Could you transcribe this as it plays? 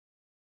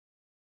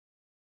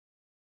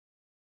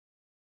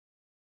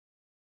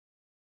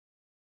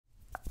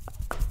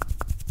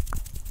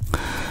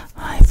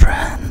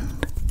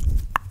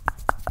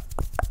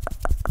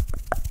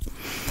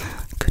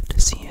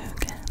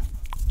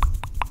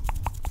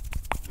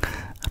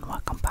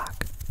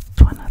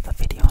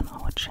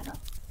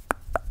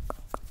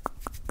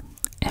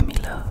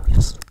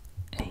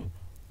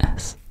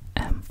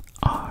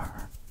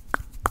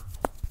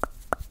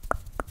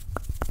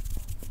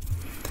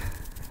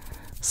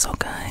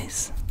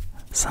guys,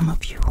 some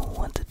of you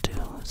wanted to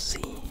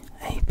see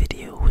a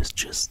video with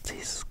just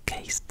these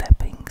case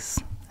tappings,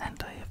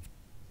 and I have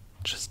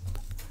just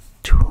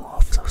 2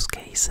 of those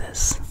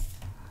cases.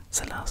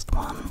 The last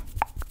one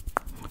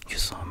you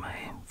saw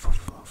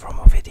from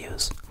my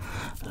videos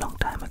a long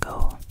time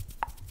ago,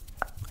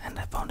 and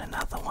I found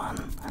another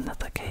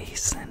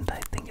case, and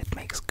I think it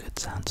makes good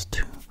sounds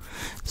too.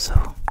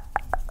 So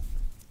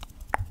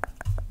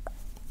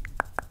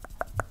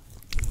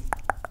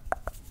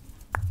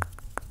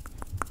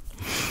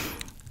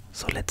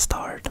let's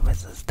start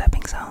with the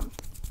tapping sound,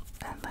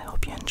 and I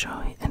hope you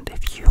enjoy. And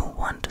if you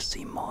want to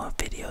see more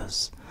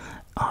videos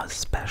or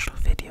special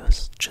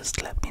videos,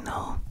 just let me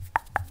know,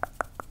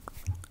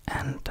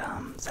 and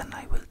then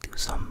I will do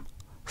some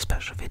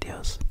special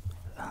videos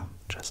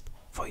just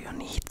for your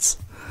needs.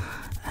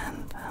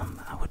 And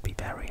I would be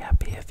very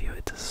happy if you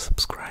hit the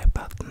subscribe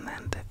button,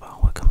 and if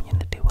our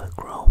community will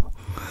grow.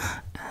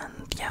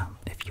 And yeah,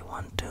 if you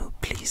want to,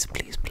 please.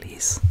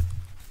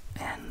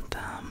 And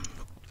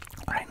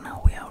right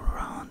now we are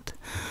around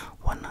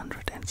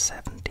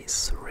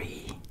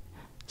 173,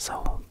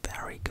 so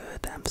very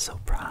good. I'm so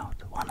proud.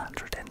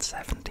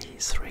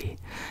 173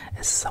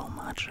 is so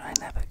much. I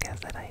never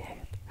guessed that I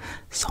had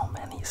so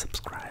many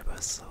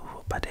subscribers.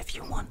 But if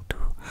you want to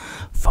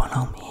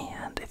follow me,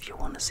 and if you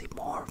want to see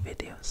more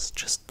videos,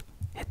 just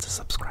hit the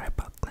subscribe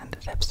button, and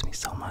it helps me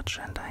so much,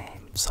 and I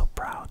am so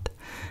proud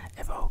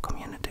if our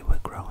community will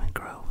grow and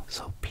grow.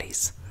 So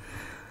please.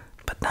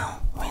 But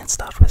now we'll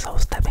start with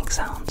those tapping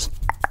sounds.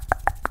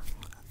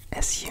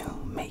 As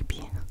you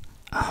maybe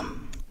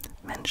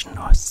mentioned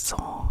or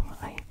saw,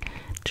 I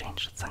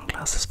changed the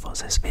sunglasses for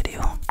this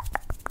video.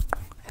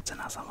 It's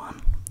another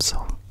one.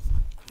 So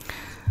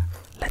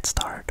let's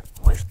start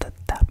with the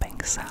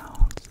tapping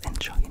sounds.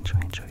 Enjoy.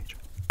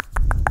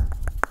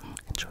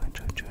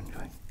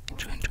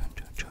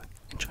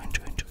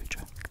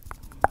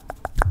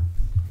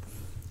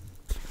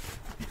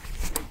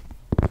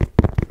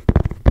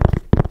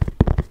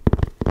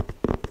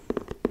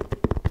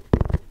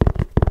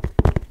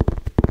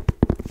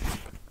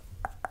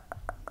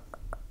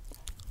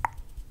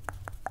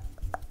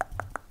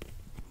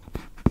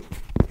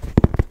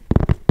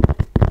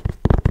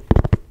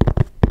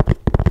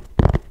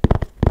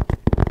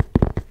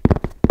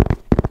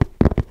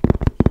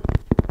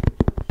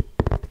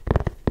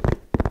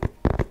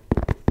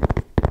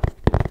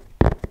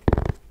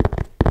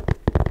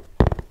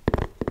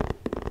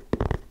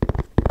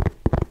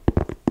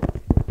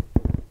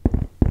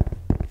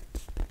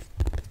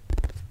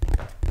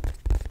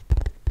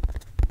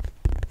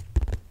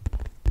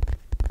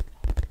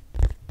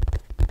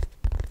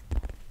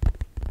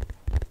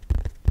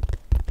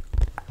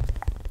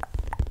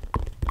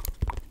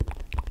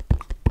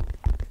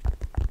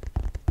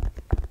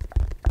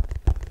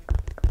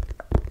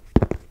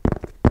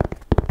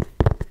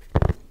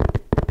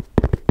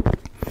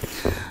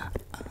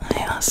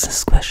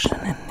 This question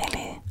in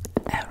nearly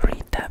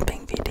every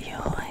tapping video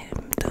I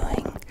am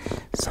doing.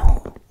 So,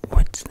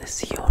 what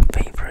is your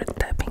favorite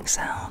tapping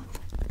sound?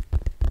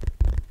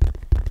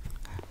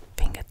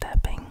 Finger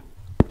tapping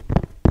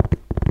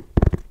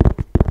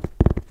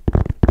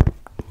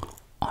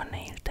or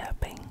nail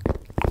tapping?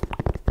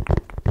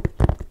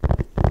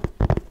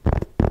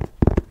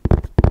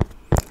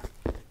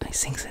 I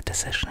think the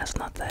decision is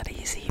not that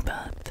easy,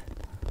 but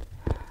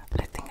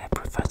I think I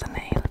prefer the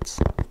nails.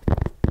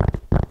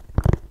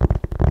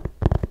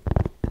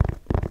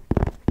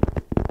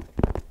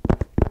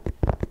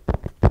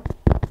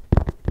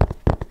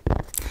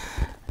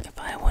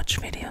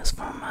 Videos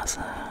from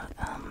other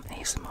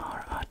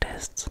ASMR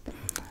artists,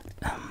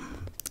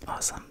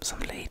 or some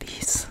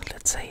ladies,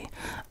 let's say,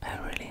 I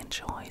really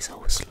enjoy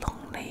those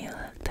long nail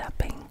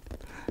tapping.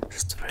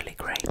 It's really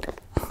great.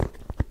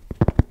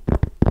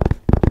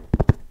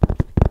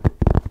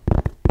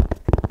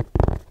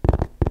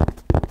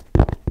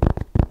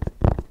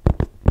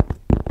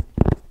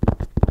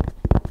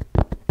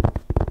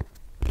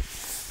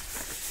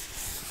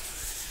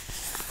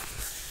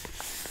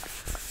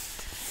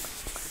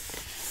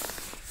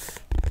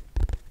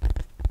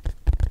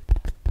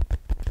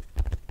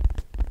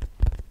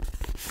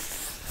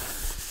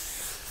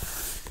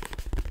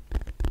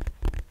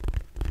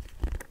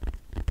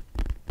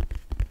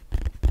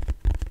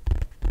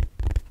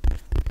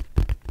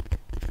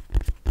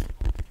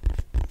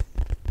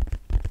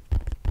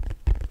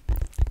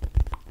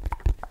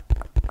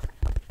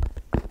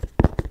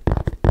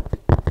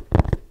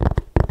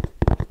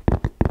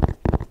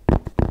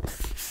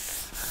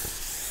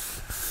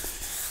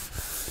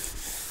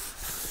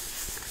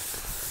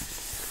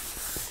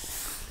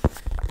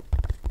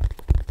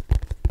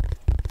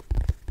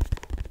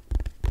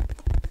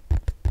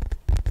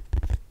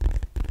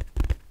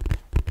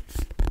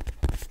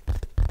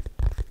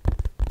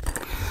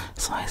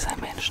 So as I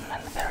mentioned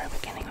in the very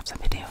beginning of the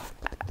video,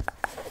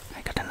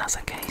 I got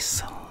another case,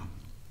 so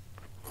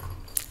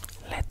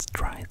let's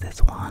try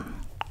this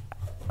one.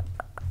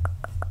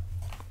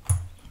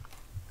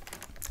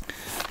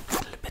 A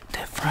little bit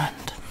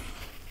different.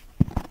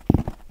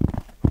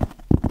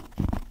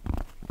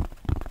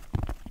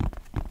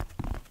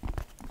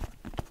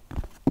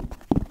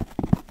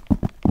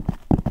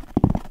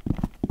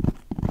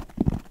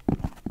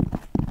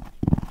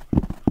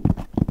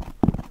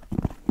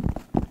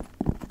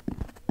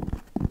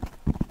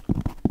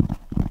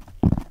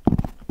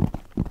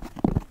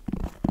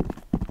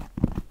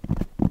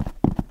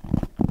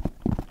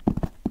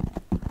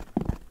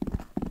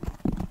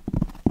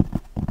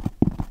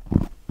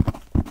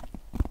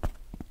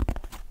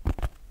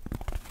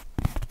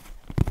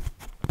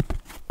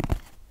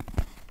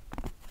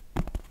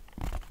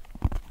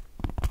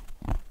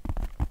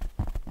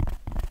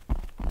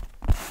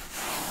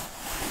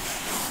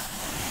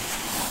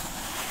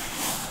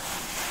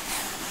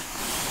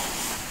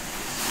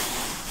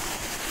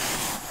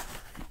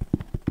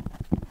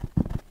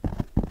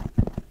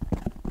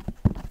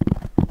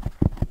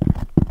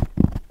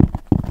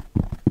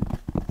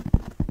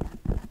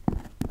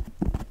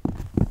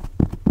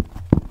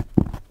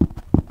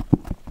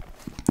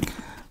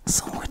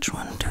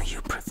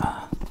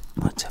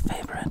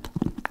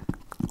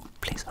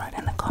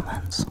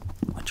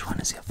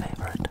 is your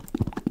favorite?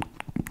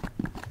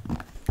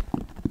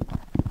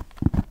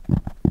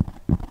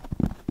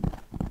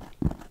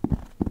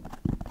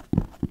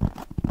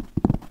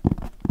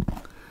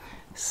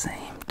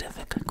 Same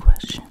difficult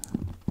question,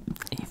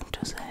 even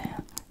to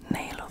the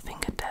nail or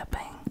finger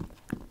tapping.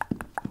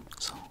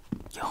 So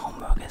your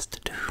homework is to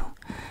do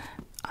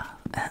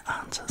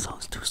answer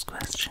those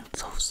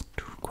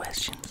two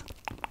questions.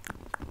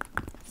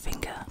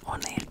 Finger or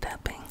nail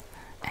tapping,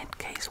 and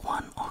case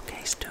 1 or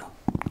case 2.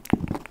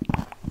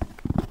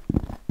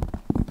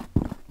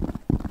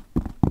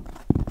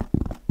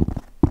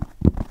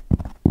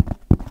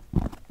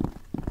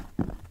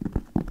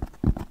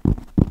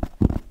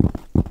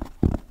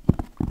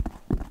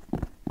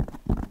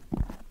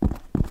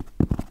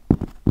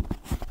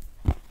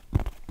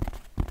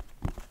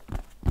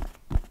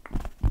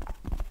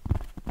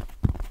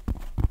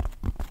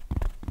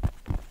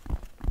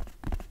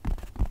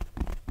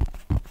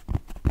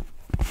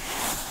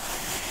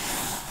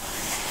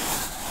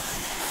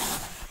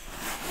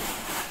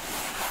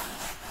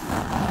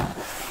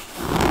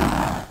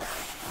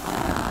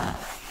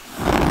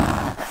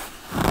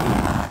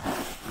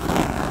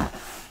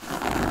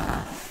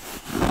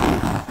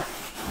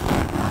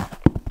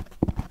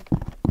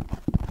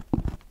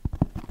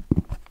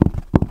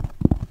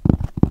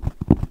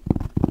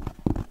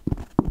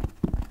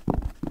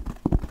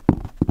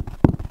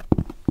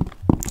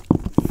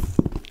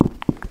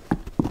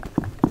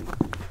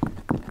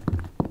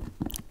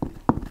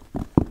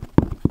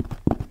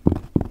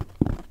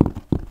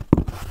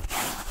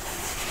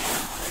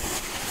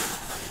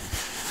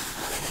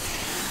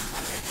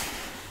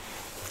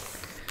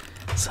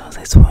 So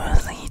these were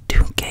the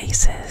 2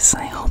 cases.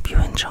 I hope you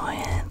enjoy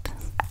it.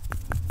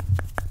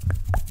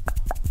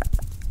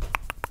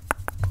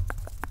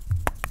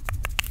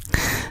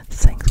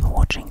 Thanks for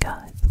watching,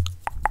 guys.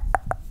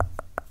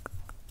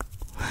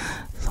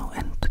 So,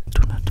 and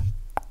do not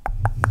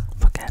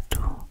forget to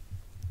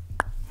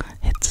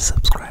hit the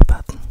subscribe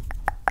button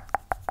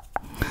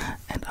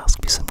and ask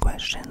me some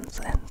questions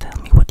and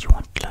tell me what you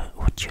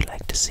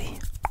like to see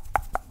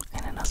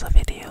in another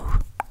video.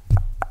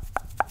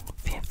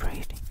 Feel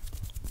free.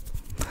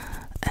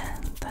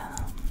 And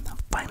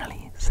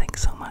finally,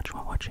 thanks so much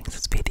for watching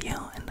this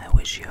video, and I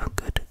wish you a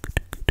good